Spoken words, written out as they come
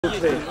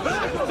Okay,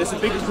 there's a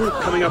big group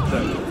coming up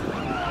though.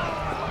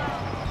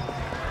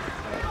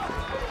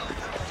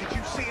 Did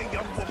you see a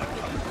young woman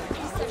come?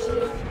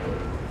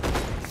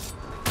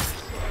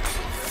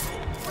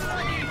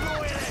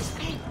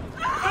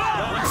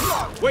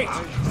 Wait!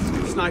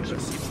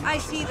 Snipers. I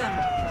see them.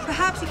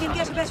 Perhaps we can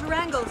get a better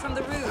angle from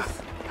the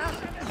roof.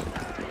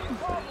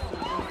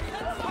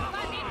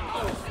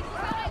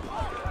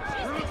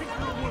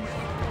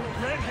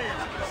 Red hair,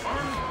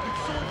 armed with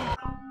swords.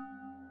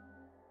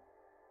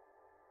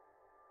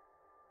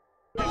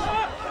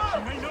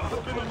 She may not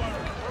have been alone.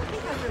 I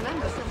think I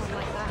remember someone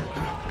like that.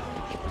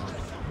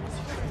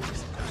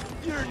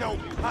 You're no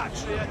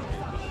patriot.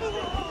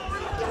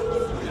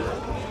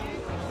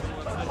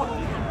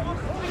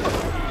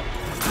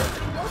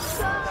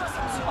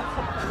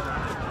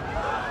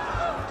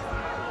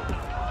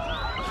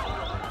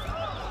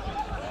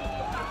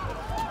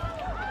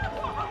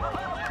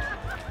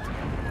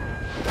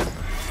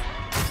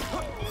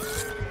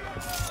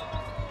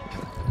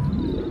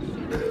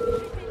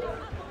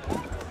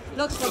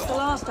 Looks like the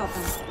last of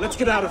them. Let's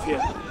get out of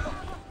here.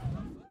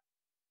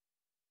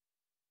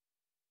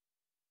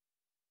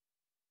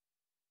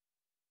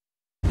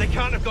 They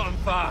can't have gone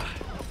far.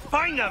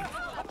 Find them!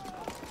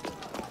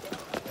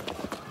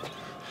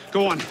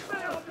 Go on.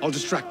 I'll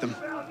distract them.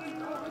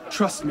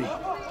 Trust me.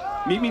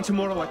 Meet me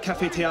tomorrow at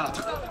Café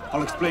Théâtre.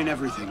 I'll explain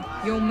everything.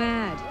 You're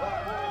mad.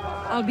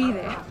 I'll be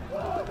there.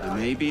 I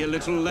may be a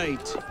little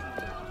late.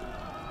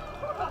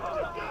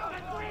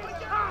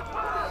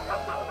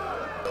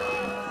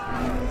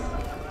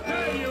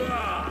 There you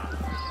are!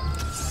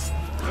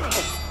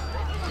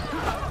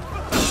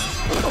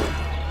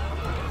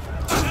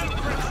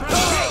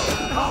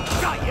 Oh,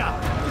 got ya!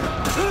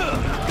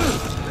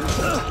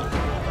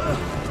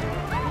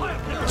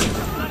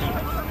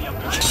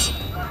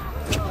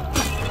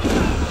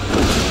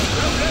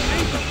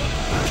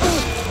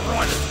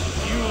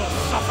 You'll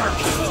suffer!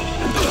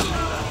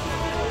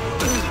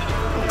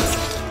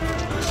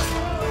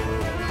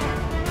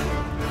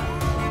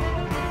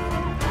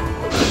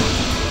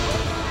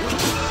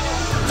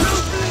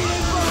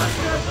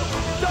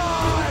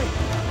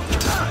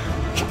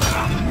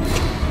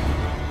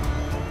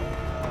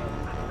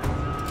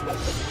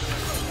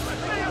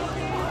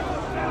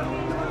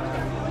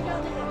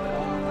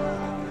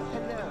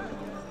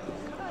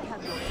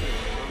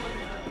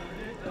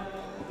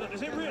 Look,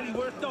 is it really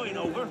worth dying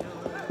over?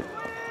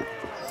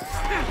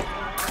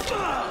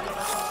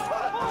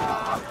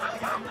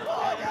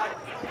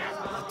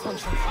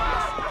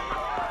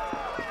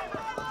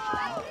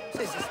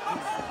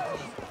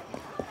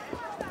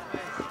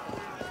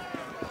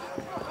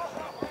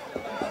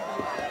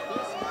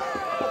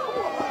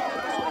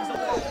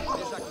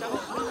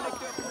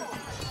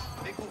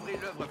 Découvrez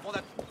l'œuvre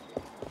fondatrice.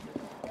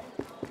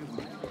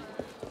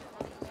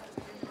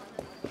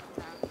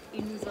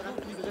 Il nous aura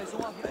plus de raison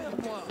à faire,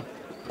 moi.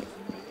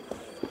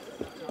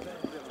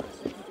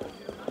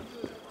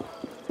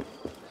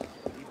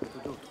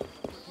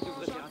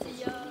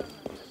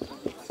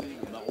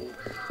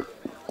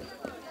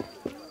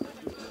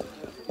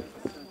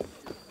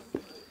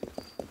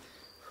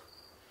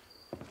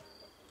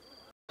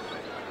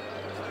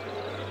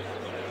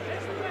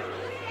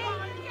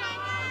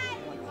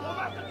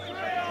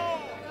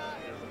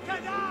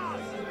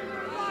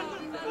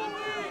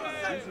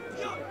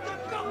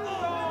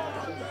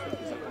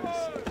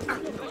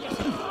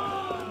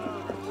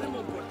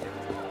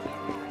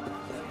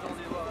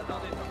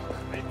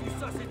 Mais tout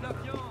ça, c'est de la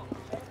viande.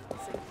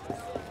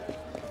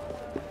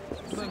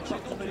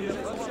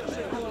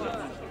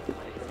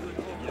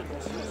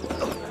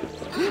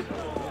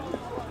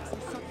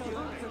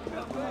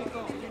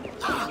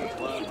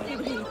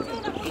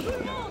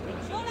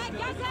 Dans la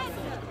gazette.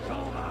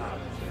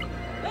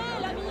 Hé,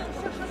 l'ami, on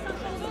cherche à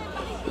s'informer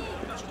par ici.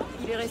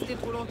 Il est resté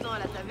trop longtemps à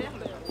la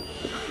taverne.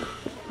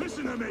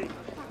 Listen to me!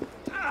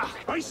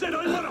 I said I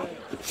want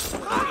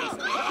Qu'est-ce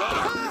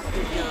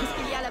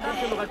qu'il y a là-bas?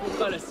 Je me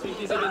racontera la suite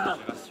des événements.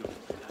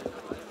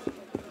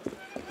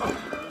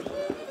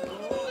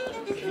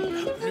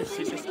 Plus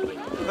ses esprits.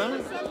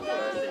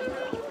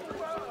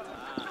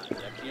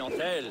 La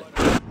clientèle.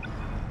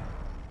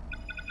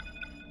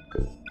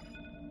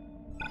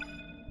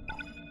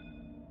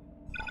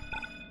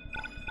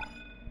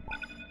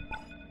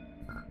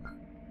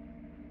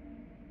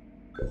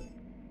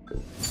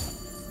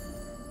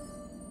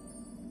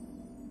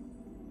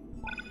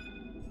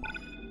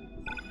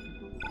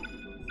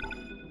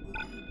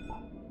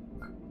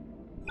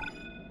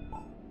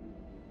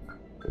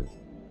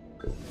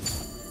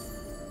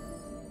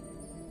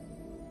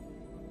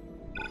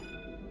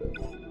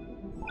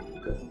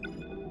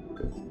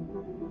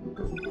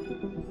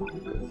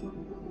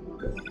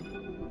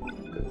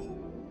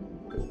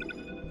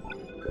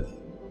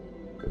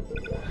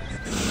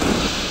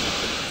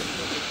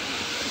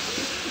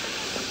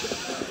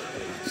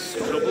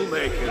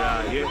 troublemaker,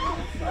 are you?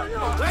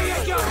 There you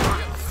go!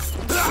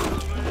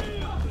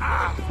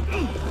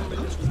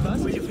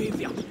 Oui, je vais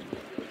faire.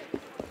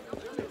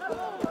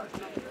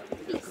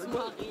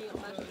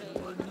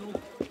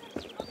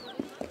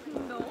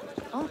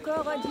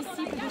 Encore un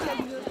disciple de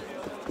Calieux.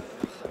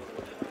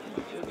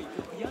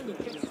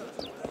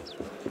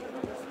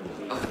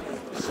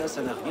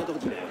 ça n'a rien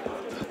d'ordinaire.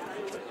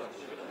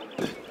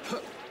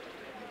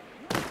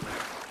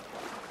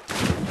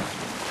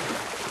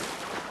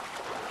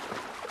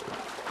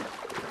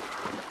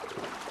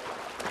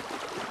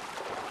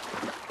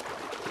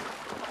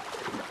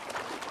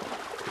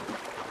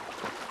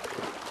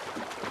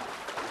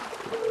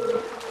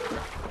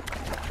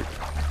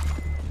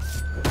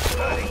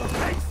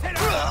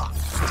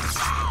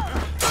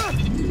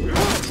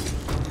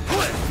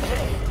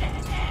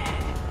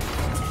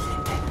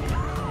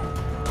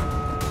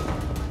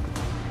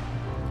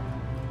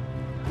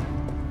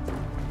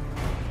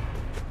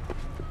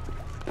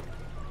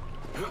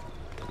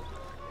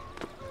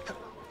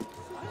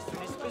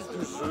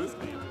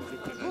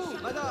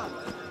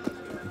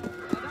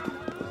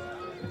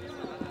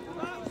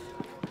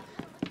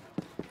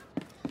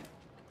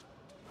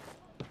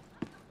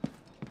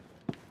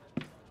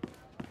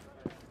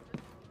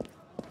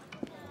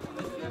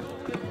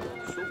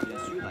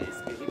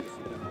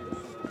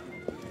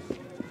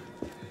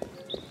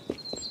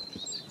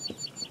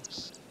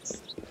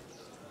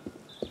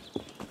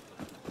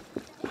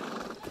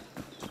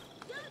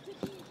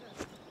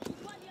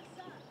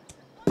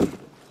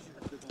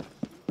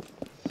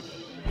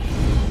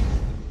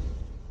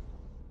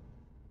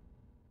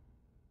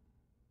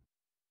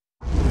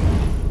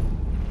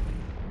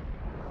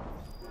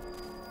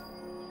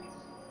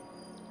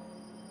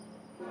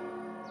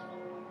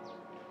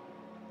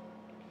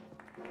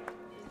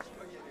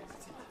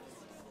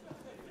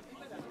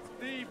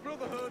 The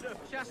Brotherhood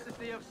of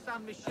Chastity of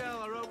Saint Michel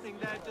are opening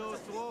their doors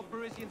to all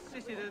Parisian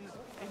citizens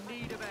in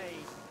need of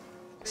aid.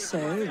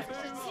 So,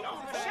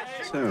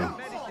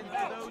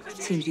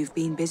 seems you've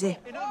been busy.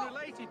 In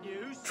unrelated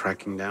news,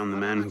 Tracking down the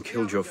man who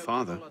killed your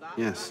father,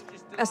 yes.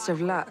 Best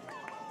of luck.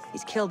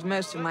 He's killed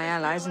most of my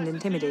allies and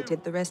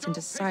intimidated the rest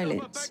into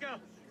silence.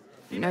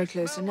 No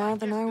closer now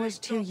than I was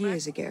 2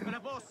 years ago.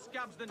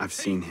 I've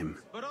seen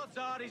him. but odds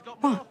are he's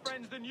got more What?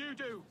 friends than you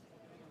do.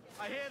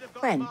 I hear they've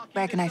got When? marquee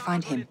Where can I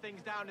find disarmed him?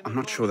 things down in I'm the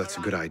not sure north that's a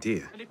of good Iran.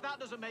 idea. And if that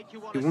doesn't make you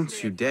want He to wants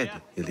steer you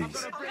dead, clear,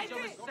 Elise. I've got a bridge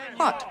over Seine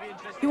What? you'll be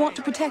interested You want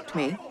to in. protect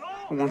me?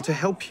 I want to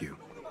help you.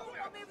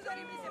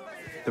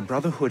 The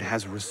Brotherhood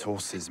has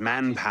resources,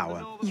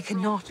 manpower. You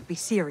cannot be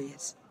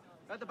serious.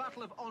 At the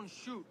Battle of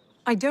Anjou,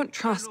 I don't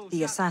trust General the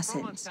Jacques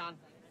assassins. Fromentin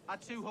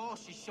had 2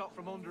 horses shot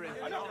from under him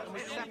and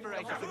was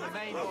separated from the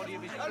main body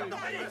of his troops.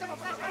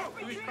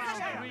 He was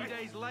found 3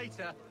 days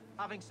later,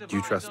 having survived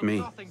you trust on me?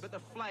 nothing but the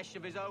flesh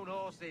of his own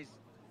horses.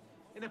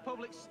 In a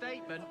public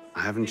statement,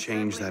 I haven't he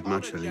changed that certainly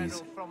much, honoured Elise.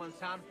 General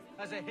Fromentin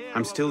as a hero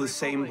I'm of still the the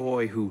same Republic.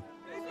 boy who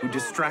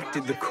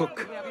distracted the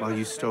cook while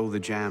you stole the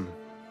jam.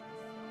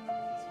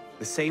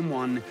 The same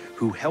one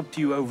who helped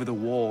you over the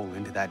wall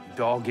into that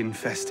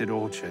dog-infested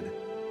orchard.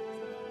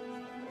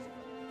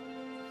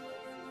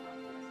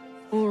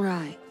 All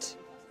right.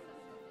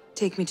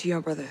 Take me to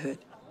your Brotherhood.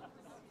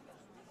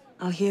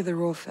 I'll hear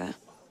their offer.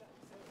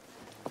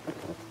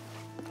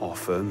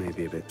 Offer may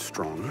be a bit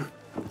strong.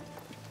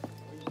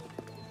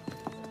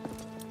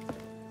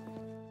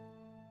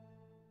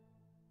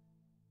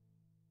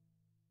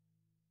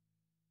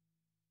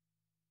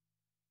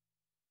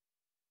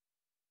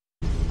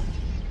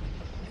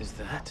 Is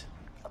that?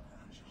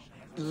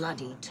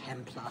 Bloody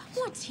Templar.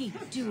 What's he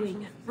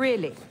doing?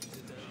 Really?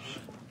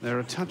 They're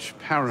a touch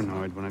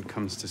paranoid when it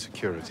comes to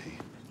security.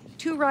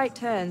 2 right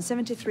turns,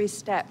 73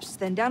 steps,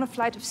 then down a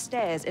flight of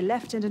stairs, a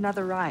left and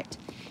another right.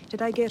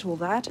 Did I get all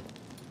that?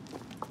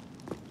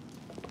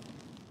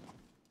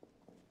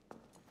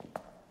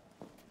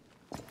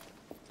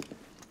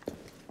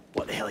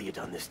 What the hell you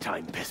done this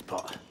time,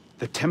 pisspot?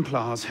 The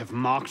Templars have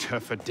marked her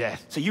for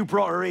death. So you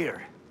brought her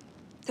here?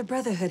 The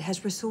Brotherhood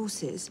has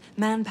resources,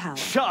 manpower.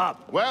 Shut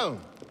up! Well,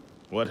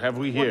 what have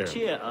we here? What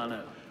cheer,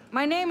 Anna?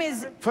 My name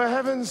is... For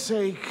heaven's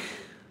sake,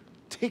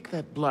 take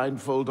that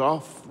blindfold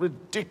off.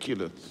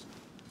 Ridiculous.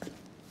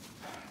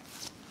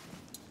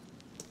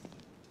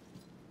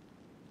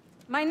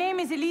 My name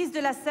is Elise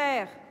de la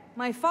Serre.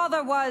 My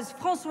father was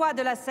François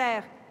de la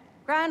Serre,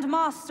 Grand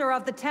Master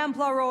of the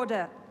Templar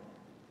Order.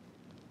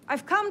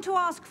 I've come to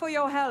ask for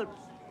your help.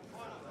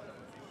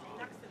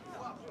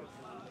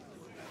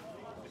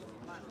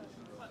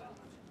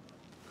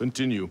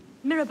 Continue.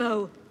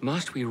 Mirabeau,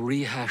 Must we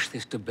rehash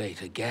this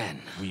debate again?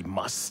 We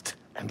must,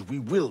 and we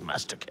will,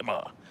 Master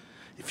Kemar.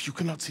 If you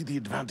cannot see the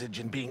advantage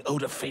in being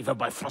owed a favor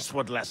by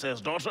Francois de la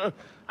Serre's daughter,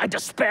 I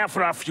despair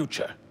for our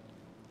future.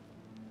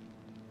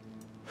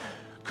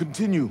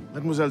 Continue,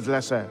 Mademoiselle de la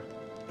Serre.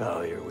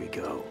 Oh, here we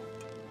go.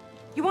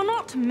 You are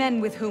not men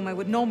with whom I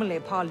would normally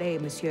parley,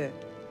 monsieur.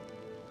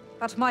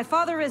 But my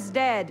father is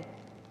dead,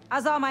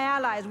 as are my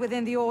allies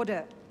within the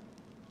Order.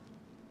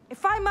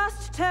 If I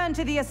must turn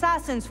to the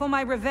assassins for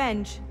my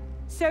revenge,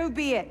 so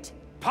be it.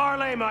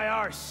 Parlay, my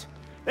arse!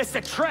 It's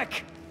a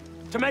trick!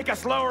 To make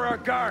us lower our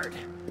guard.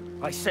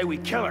 I say we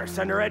kill her,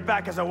 send her head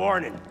back as a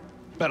warning.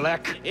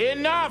 Belek.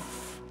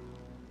 Enough!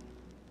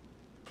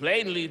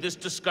 Plainly, this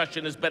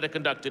discussion is better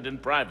conducted in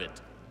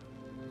private.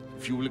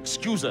 If you will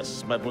excuse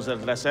us, Mademoiselle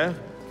de la Serre.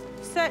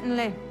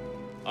 Certainly.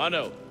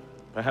 Arno,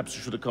 perhaps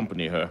you should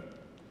accompany her.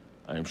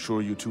 I am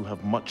sure you two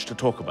have much to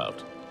talk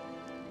about.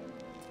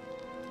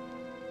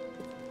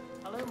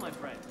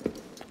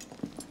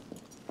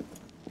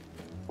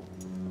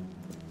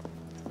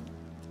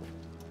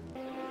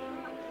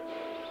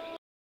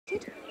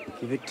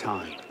 Give it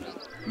time.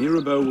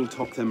 Mirabeau will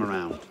talk them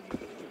around.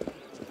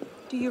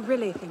 Do you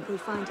really think we'll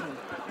find him?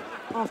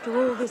 After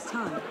all this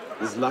time?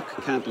 His luck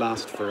can't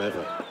last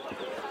forever.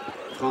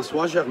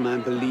 François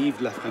Germain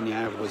believed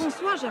Lafrenière was...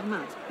 François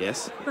Germain?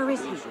 Yes? Where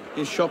is he?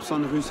 His shop's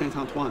on Rue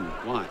Saint-Antoine.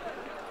 Why?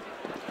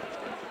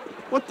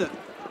 What the...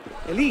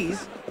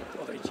 Elise?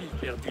 Aurait-il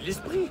perdu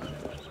l'esprit?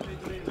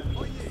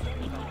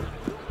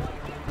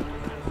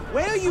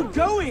 Where are you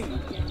going?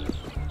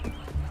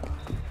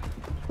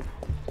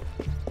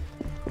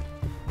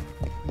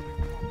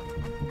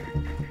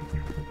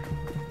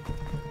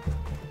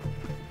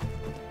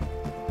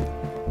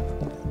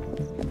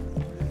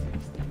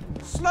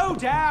 Slow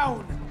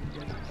down!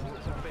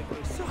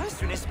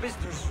 Serait-ce une espèce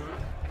de jeu?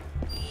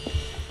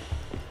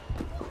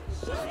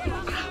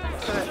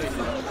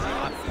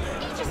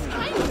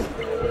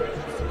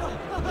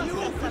 You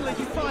openly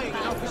defying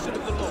an officer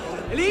of the law.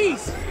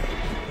 Elise!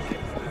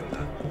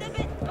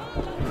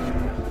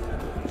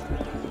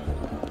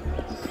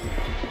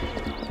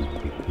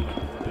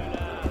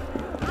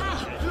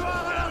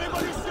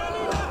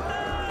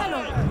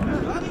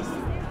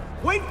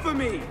 Wait for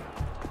me!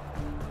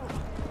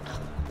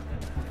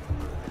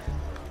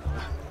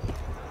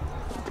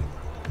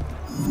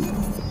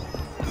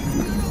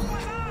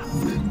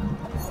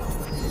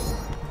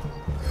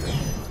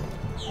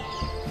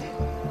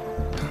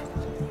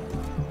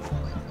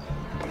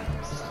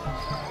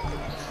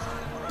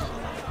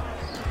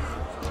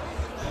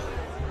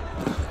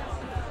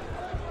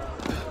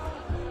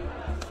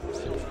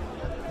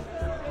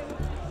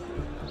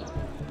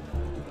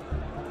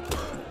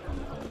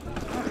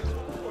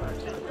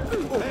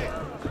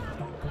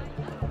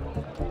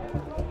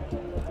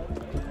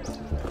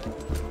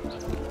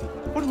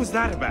 What was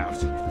that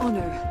about?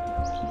 Honor.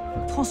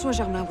 François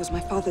Germain was my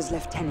father's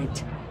lieutenant.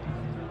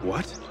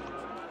 What?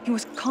 He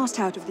was cast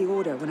out of the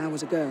order when I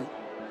was a girl.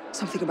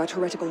 Something about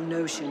heretical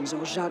notions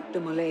or Jacques de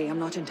Molay, I'm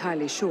not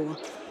entirely sure.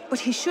 But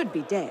he should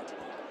be dead.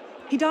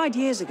 He died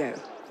years ago.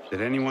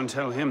 Did anyone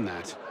tell him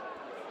that?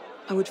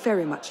 I would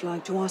very much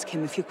like to ask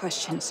him a few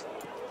questions.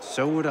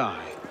 So would I.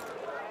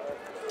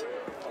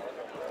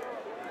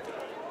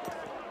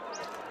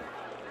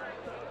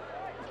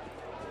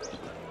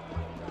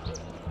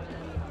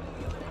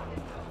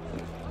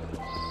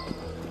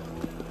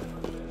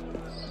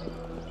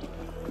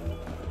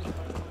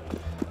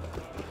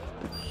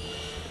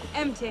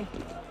 Empty.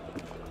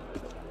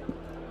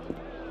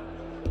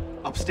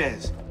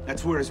 Upstairs.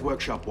 That's where his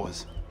workshop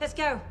was. Let's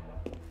go.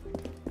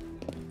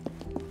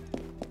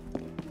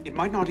 It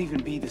might not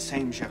even be the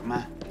same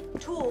Germain.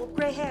 Tall,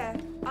 grey hair,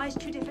 eyes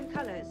two different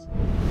colors.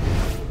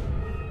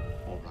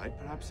 All right,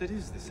 perhaps it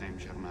is the same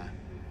Germain.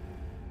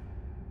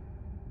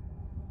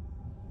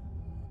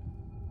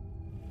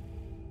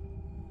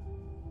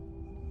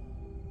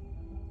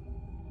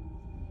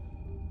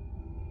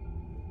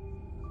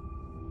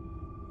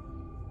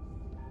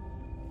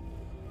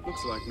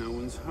 Looks like no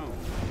one's home.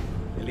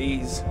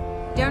 Elise.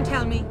 Don't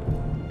tell me.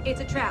 It's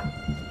a trap.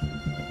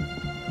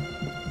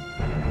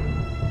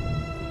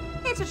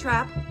 It's a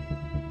trap.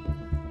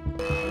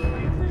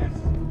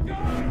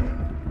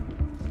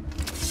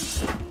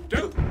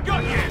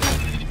 Got you!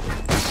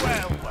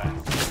 Well, well,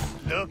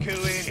 look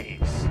who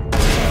it is.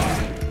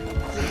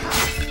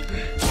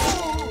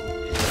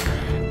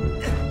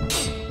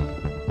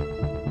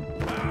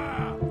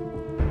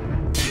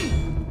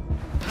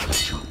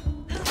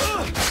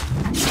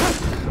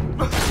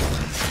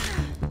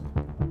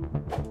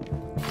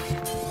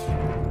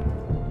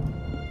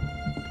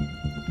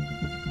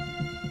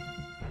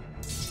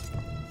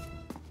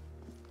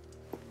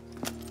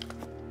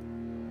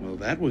 Well,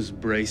 that was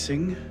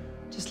bracing.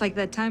 Just like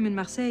that time in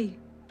Marseille.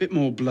 Bit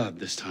more blood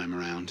this time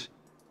around.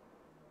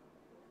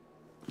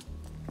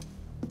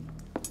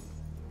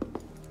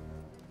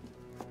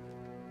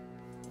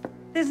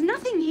 There's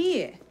nothing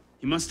here.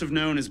 He must have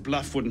known his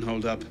bluff wouldn't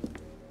hold up.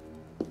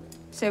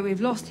 So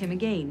we've lost him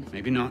again.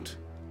 Maybe not.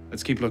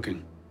 Let's keep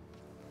looking.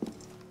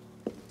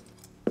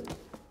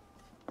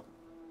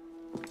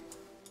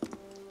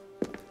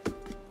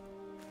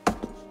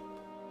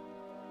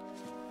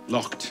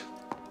 Locked.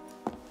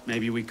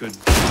 Maybe we could...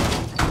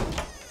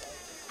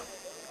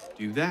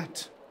 do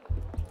that.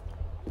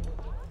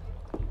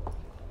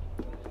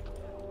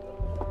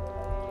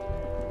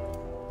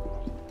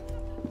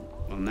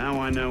 Well,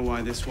 now I know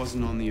why this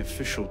wasn't on the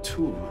official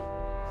tour.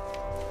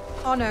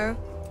 Oh no.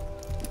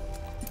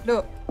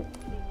 Look.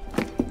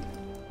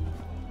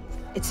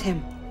 It's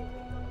him.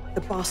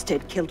 The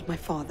bastard killed my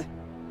father.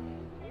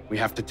 We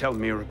have to tell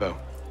Mirabeau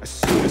as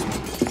soon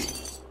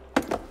as...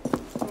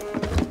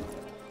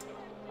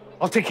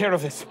 I'll take care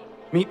of this.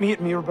 Meet me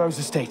at Mirabeau's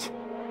estate.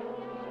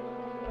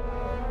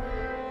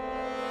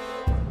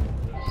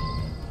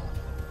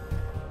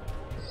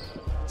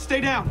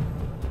 Stay down!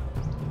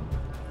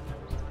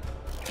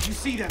 You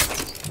see them?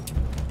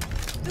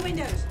 The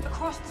windows,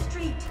 across the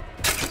street.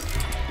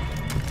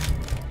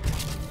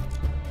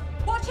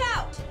 Watch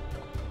out!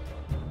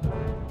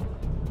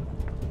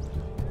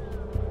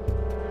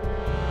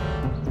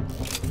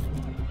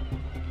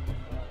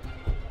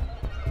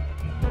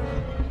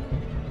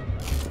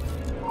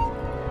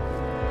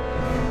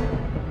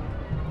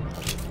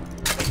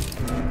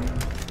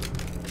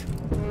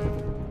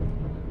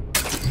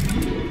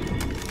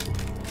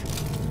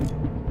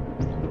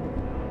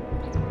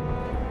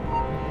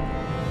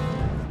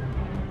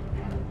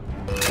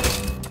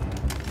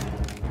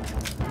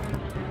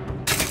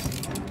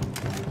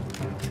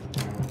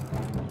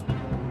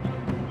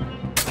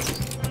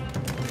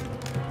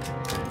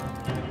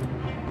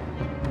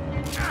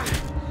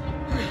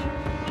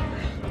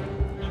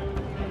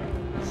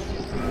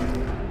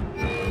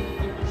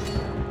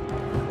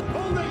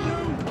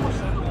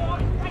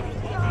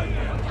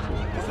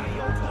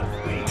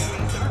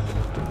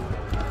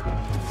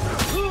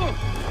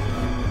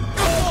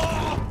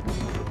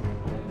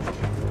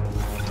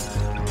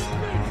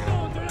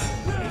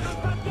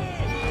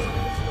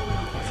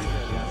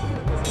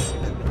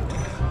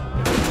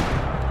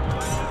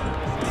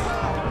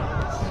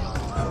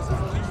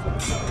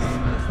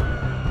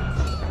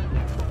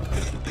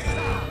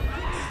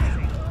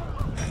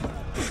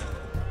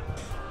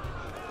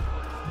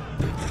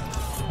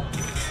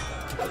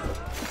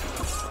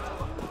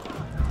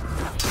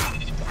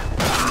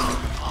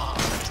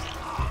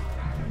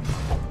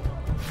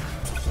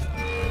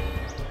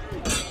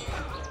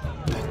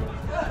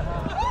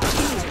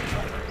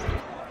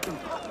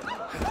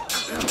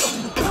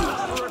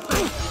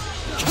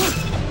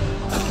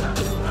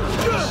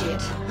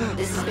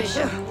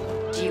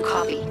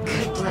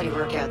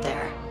 work out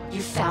there.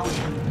 You found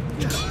him.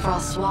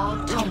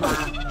 Francois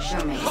Thomas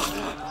Germain,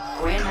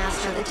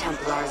 Grandmaster of the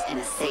Templars and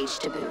a sage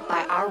to boot.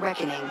 By our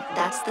reckoning,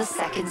 that's the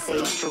second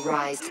sage to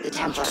rise to the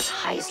Templars'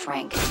 highest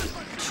rank.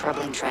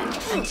 Troubling trend.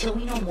 Until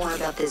we know more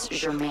about this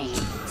Germain,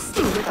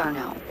 stick with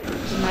Arnaud.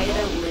 He might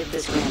have outlived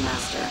this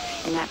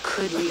Grandmaster, and that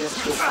could lead us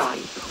to his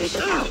body.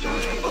 Bishop out.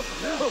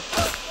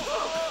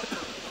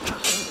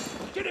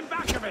 Get him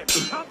back of him!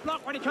 Can't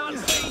block when he can't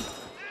see!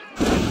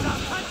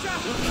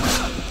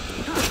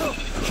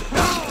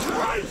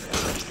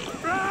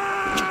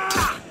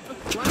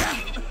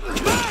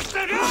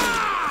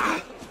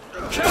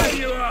 There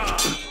you are!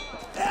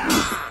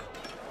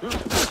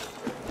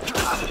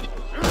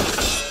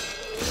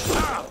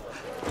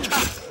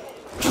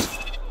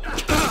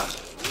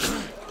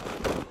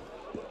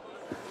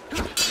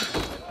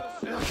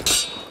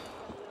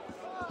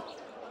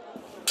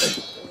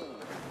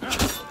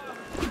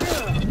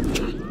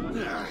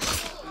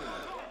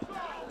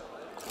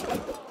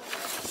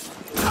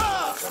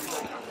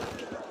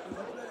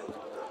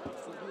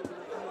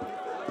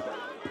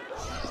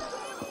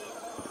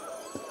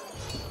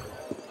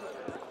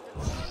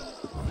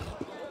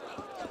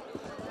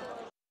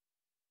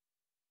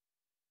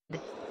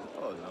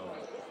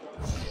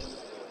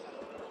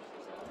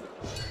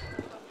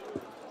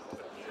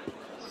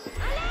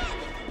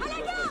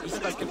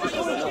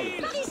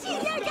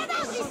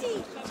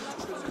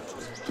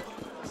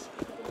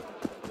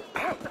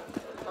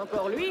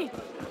 Encore lui?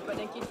 Pas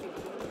d'inquiétude.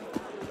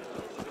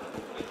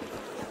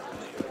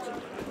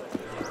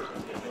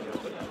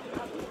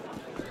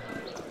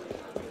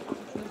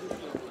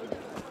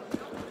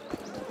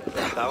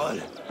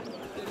 Parole.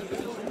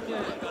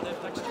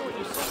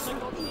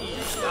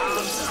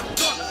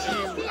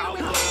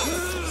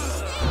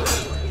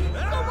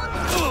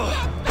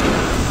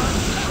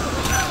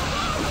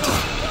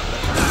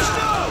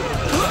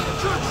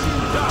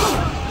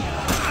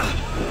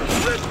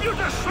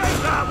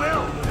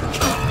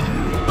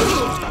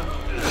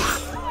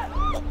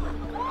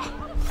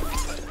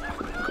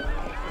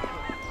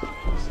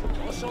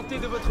 Enchanté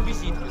de votre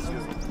visite, monsieur.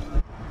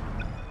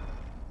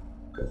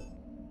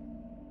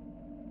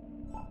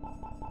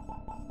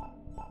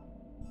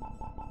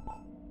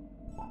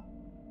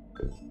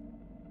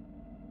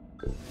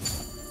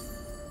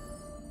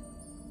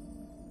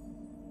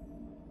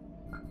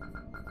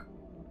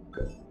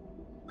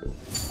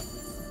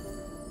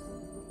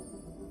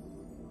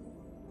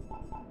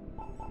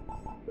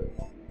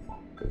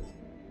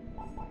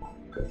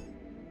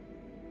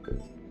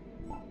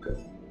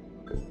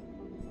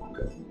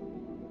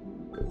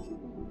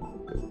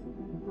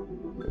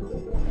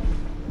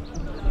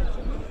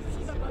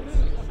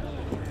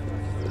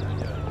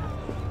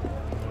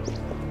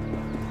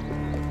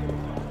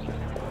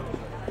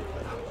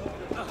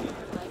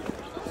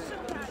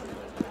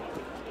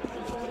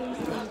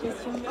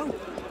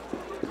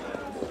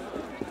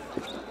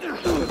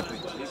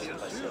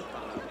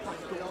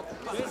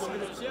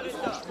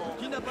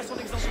 Qui n'a pas son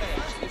exemplaire?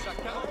 Déjà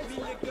 40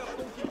 000 lecteurs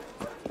conquis.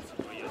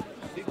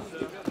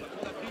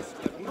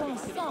 Bon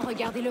sang,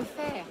 regardez-le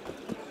faire.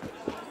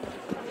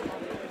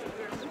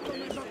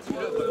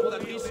 L'œuvre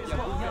fondatrice qui a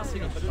bouleversé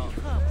notre temps.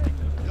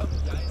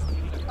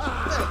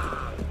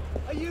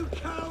 Are you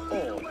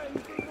cowering away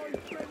from my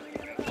friendly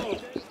enemy?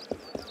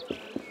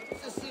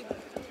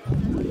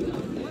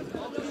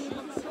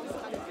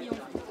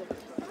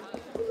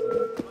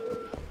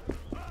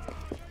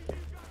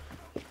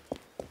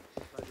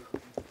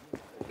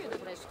 Que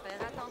devrais-je faire?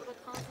 Attendre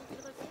votre rendu qu'il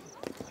revienne?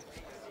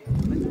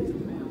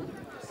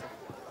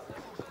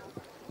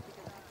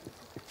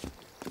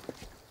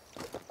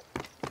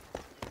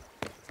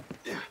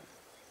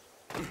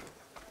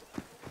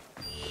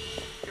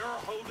 You're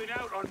holding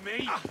out on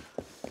me?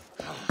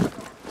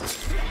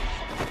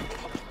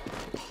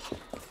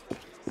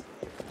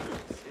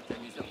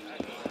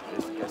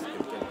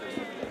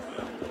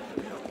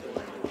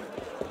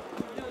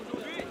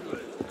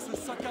 Ce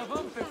sac à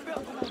vin me fait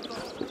perdre mon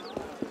temps.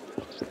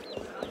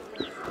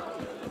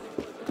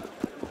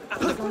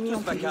 Mis en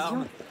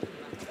Vacarme.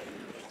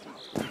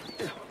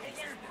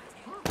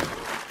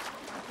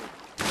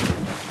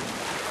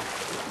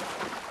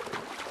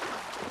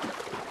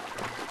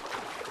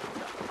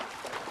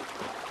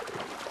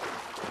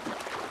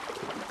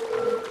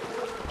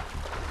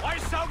 Why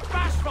so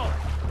bashful?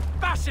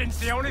 Fashion's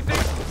the only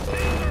thing.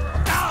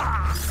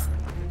 Ah!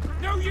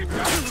 No, you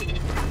don't!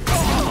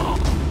 Oh!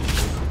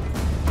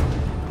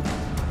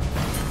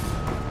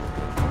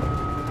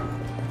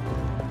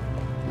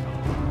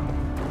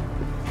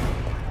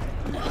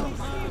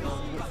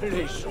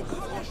 Les choses,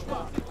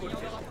 franchement.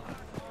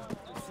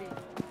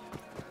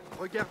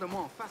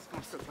 Regarde-moi en face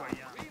quand je te parle.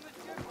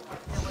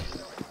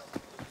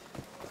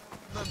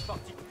 Même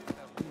parti.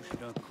 La bouche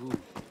d'un coup.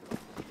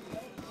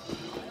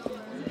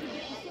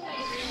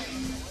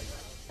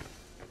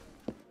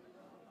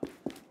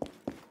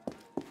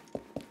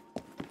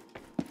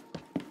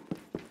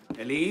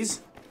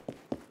 Elise?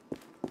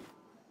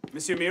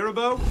 Monsieur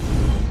Mirabeau?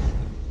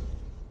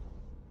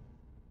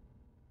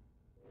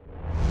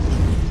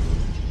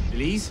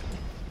 Elise?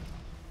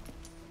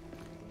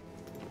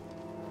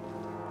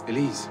 Elise?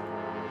 Please.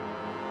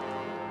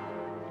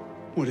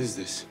 What is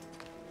this?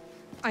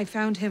 I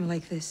found him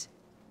like this.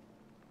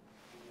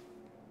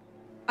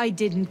 I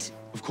didn't.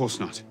 Of course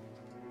not.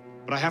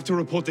 But I have to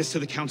report this to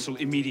the council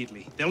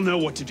immediately. They'll know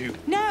what to do.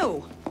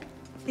 No!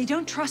 They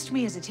don't trust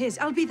me as it is.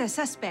 I'll be their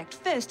suspect,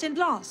 first and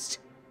last.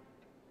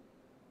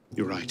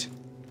 You're right.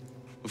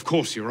 Of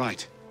course you're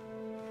right.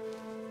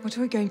 What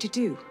are we going to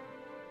do?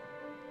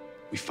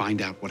 We find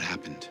out what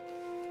happened.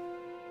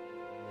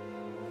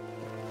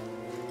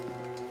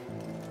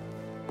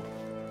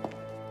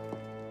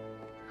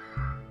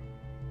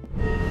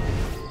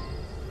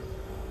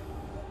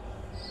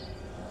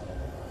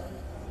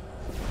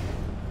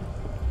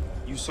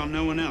 You saw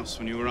no one else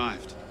when you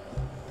arrived?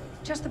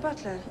 Just the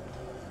butler.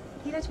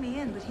 He let me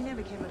in, but he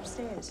never came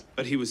upstairs.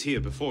 But he was here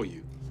before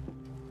you.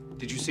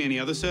 Did you see any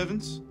other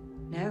servants?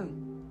 No.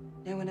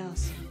 No one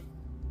else.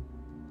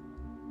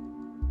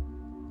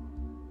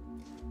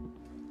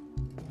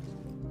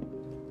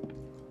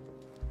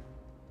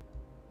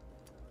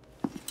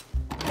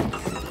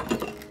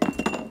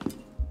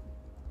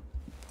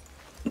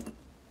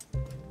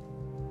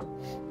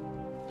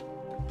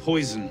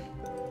 Poison.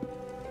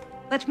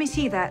 Let me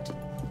see that.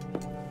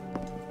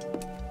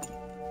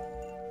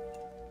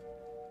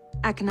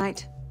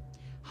 Aconite.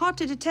 Hard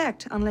to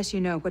detect unless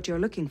you know what you're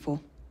looking for.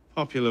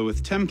 Popular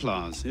with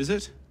Templars, is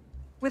it?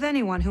 With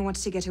anyone who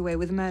wants to get away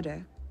with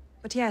murder.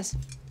 But yes.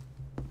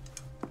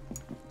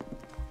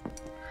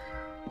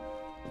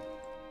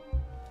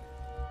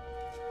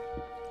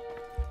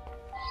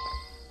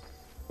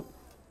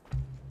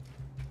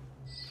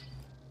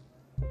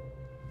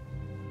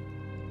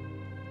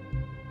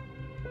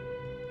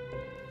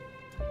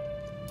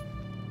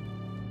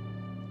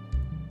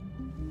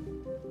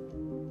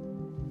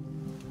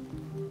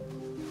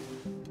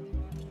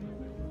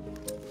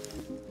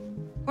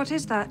 What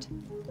is that?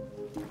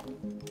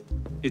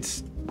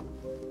 It's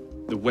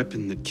the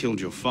weapon that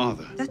killed your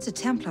father. That's a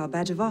Templar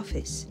badge of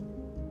office.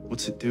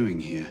 What's it doing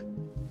here?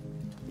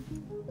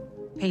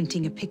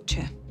 Painting a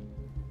picture.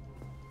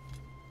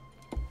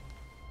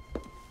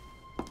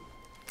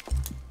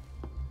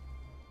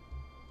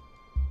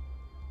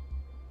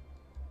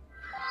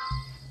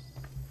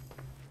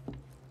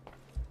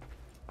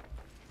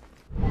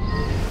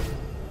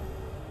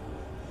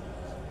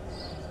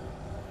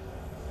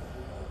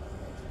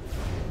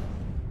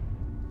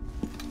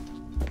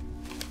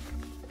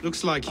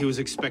 Looks like he was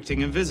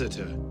expecting a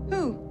visitor.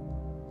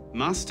 Who?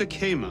 Master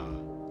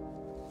Kemar.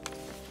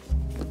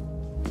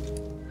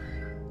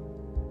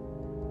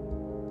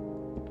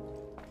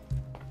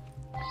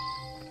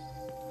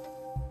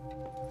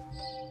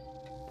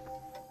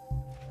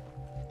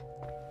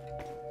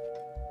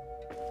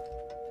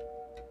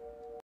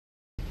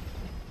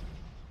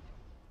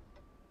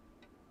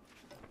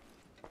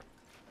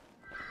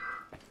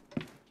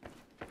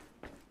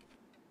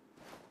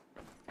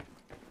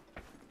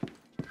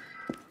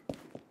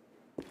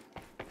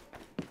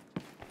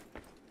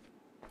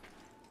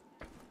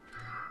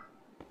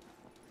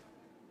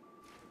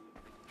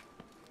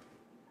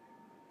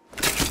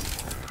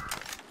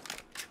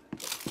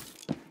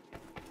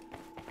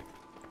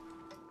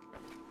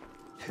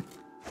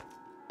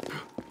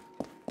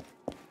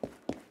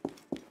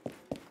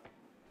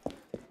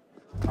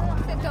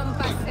 Cet homme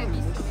passait,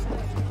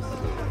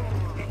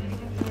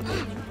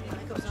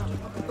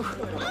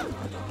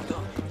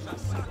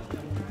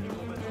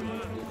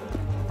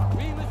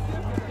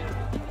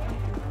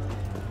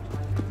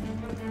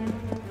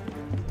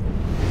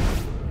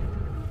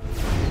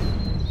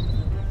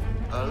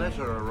 A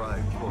letter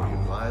arrived for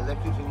you. I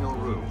left it in your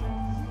room.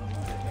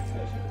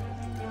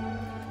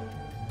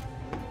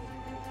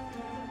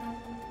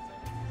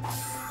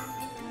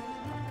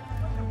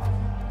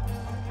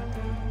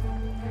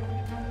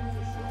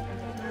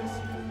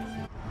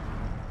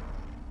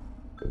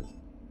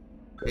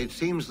 It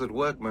seems that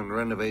workmen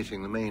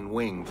renovating the main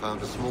wing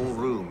found a small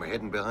room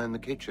hidden behind the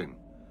kitchen.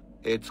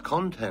 Its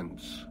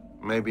contents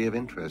may be of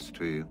interest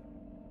to you.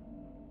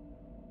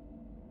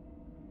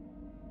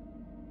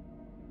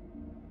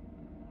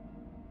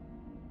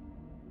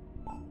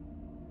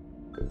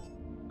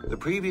 The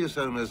previous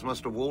owners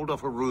must have walled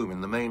off a room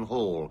in the main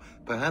hall.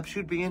 Perhaps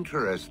you'd be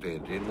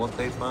interested in what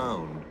they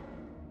found.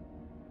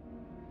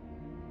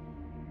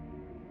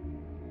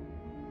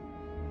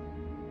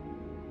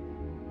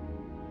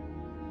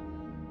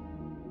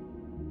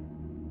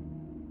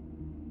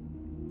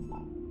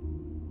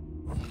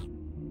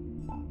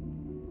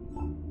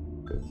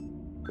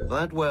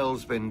 That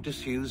well's been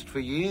disused for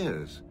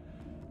years.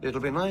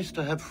 It'll be nice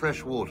to have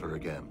fresh water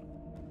again.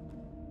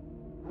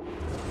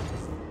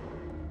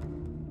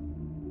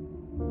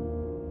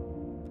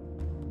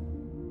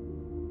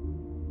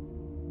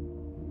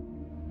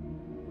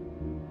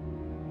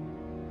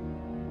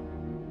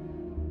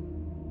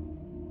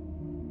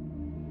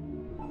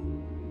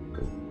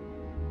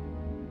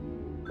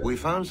 We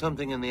found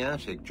something in the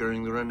attic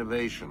during the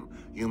renovation.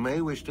 You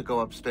may wish to go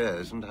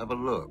upstairs and have a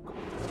look.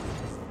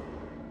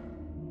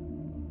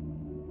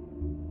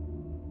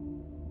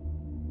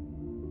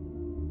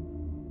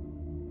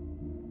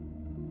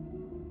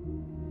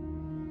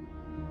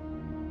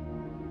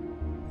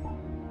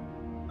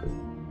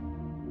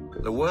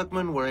 The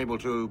workmen were able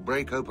to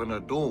break open a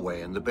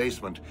doorway in the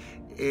basement.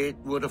 It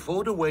would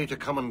afford a way to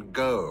come and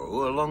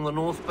go along the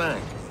north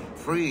bank,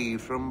 free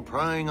from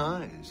prying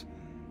eyes,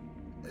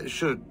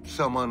 should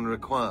someone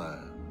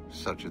require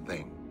such a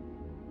thing.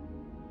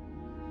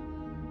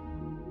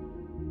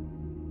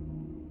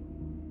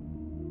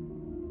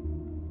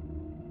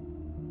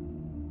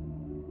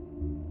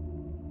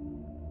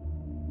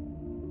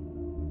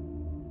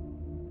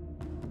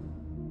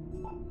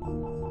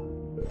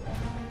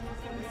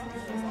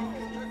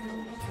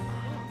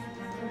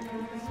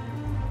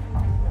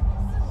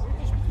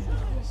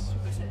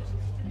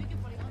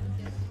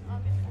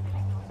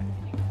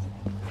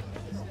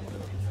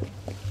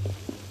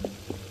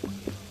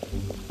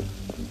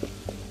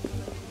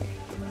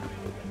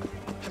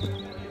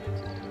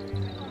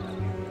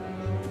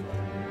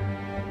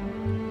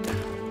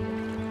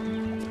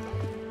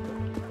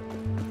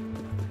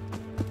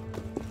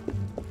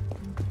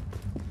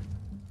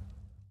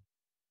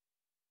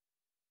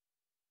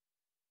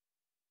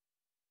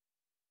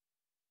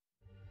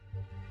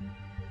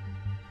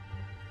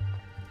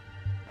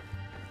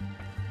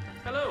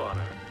 Hello,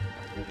 Anna.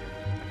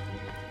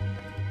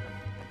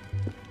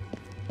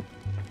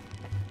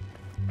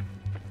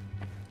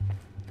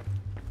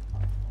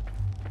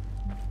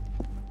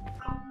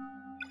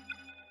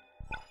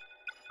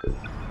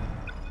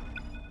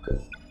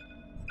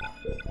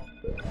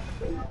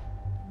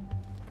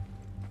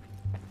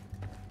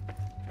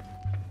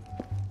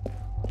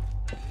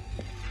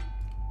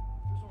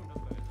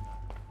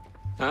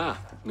 Ah,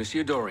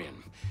 Monsieur Dorian.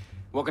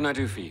 What can I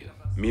do for you?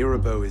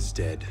 Mirabeau is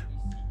dead.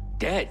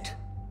 Dead?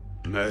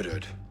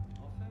 Murdered.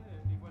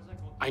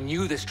 I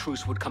knew this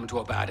truce would come to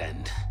a bad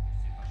end.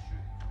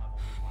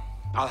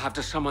 I'll have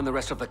to summon the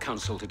rest of the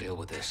council to deal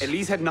with this.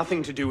 Elise had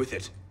nothing to do with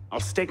it. I'll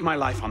stake my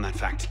life on that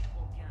fact.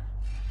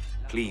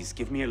 Please,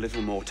 give me a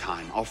little more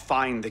time. I'll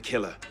find the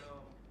killer.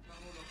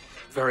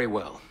 Very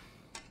well.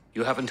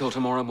 You have until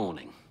tomorrow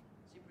morning.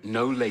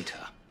 No later.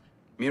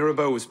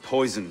 Mirabeau was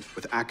poisoned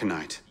with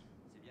aconite.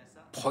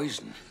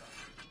 Poison?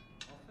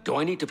 Do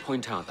I need to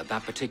point out that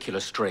that particular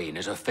strain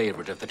is a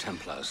favorite of the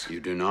Templars? You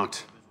do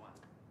not.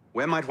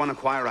 Where might one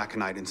acquire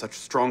aconite in such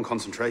strong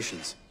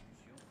concentrations?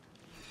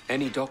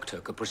 Any doctor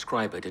could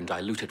prescribe it in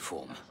diluted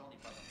form.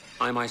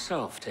 I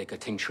myself take a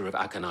tincture of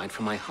aconite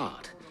for my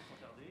heart.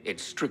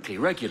 It's strictly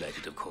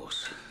regulated, of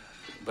course.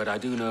 But I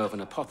do know of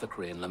an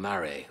apothecary in Le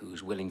Marais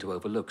who's willing to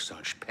overlook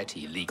such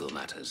petty legal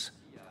matters.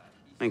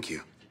 Thank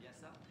you.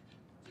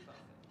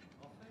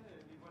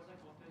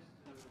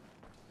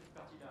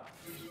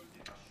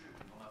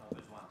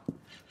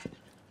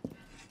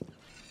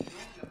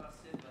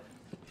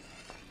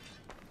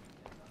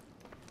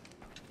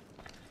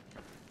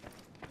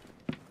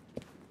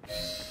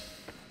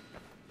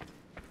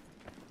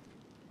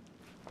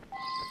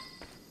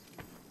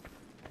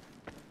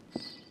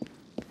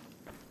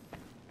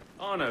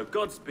 Arno,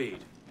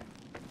 Godspeed.